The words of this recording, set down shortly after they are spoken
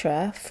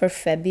For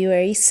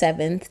February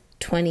 7th,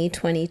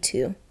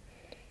 2022.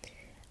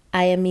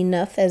 I am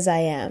enough as I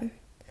am.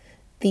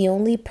 The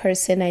only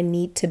person I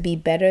need to be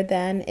better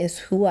than is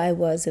who I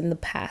was in the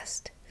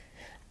past.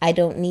 I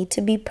don't need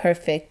to be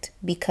perfect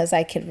because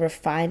I can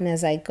refine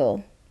as I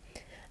go.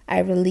 I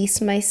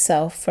release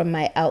myself from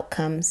my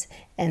outcomes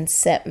and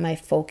set my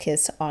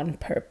focus on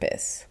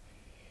purpose.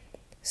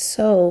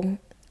 So,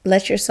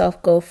 let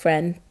yourself go,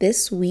 friend.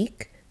 This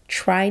week,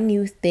 try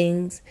new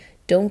things.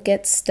 Don't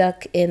get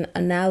stuck in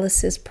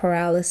analysis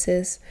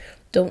paralysis.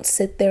 Don't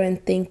sit there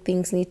and think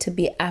things need to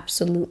be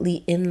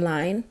absolutely in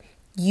line.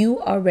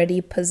 You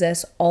already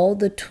possess all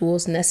the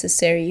tools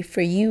necessary for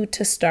you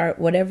to start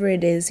whatever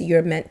it is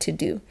you're meant to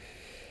do.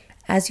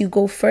 As you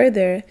go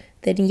further,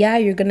 then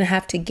you're going to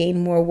have to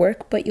gain more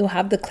work, but you'll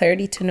have the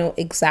clarity to know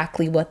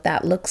exactly what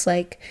that looks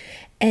like.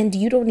 And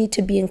you don't need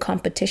to be in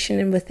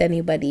competition with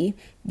anybody.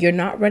 You're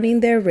not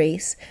running their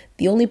race.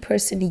 The only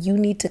person you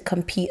need to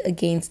compete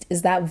against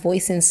is that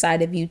voice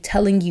inside of you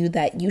telling you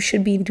that you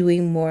should be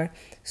doing more,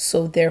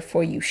 so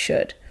therefore you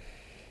should.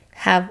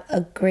 Have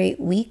a great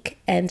week,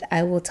 and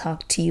I will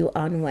talk to you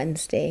on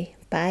Wednesday.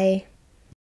 Bye.